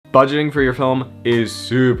Budgeting for your film is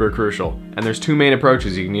super crucial, and there's two main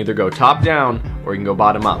approaches. You can either go top down or you can go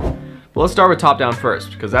bottom up. But let's start with top down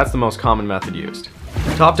first, because that's the most common method used.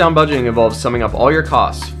 Top down budgeting involves summing up all your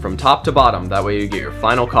costs from top to bottom, that way you get your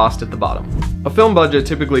final cost at the bottom. A film budget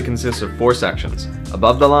typically consists of 4 sections: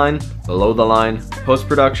 above the line, below the line,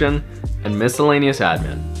 post-production, and miscellaneous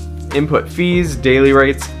admin. Input fees, daily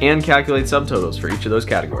rates, and calculate subtotals for each of those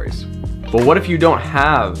categories. But what if you don't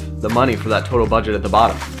have the money for that total budget at the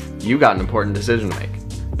bottom? You got an important decision to make.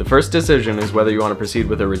 The first decision is whether you want to proceed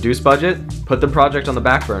with a reduced budget, put the project on the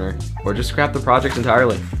back burner, or just scrap the project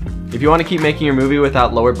entirely. If you want to keep making your movie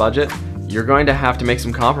without lower budget, you're going to have to make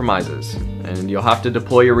some compromises, and you'll have to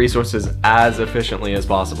deploy your resources as efficiently as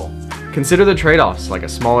possible. Consider the trade-offs, like a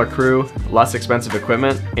smaller crew, less expensive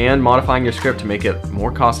equipment, and modifying your script to make it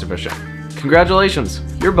more cost efficient. Congratulations!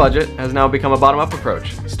 Your budget has now become a bottom-up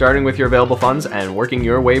approach, starting with your available funds and working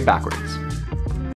your way backwards.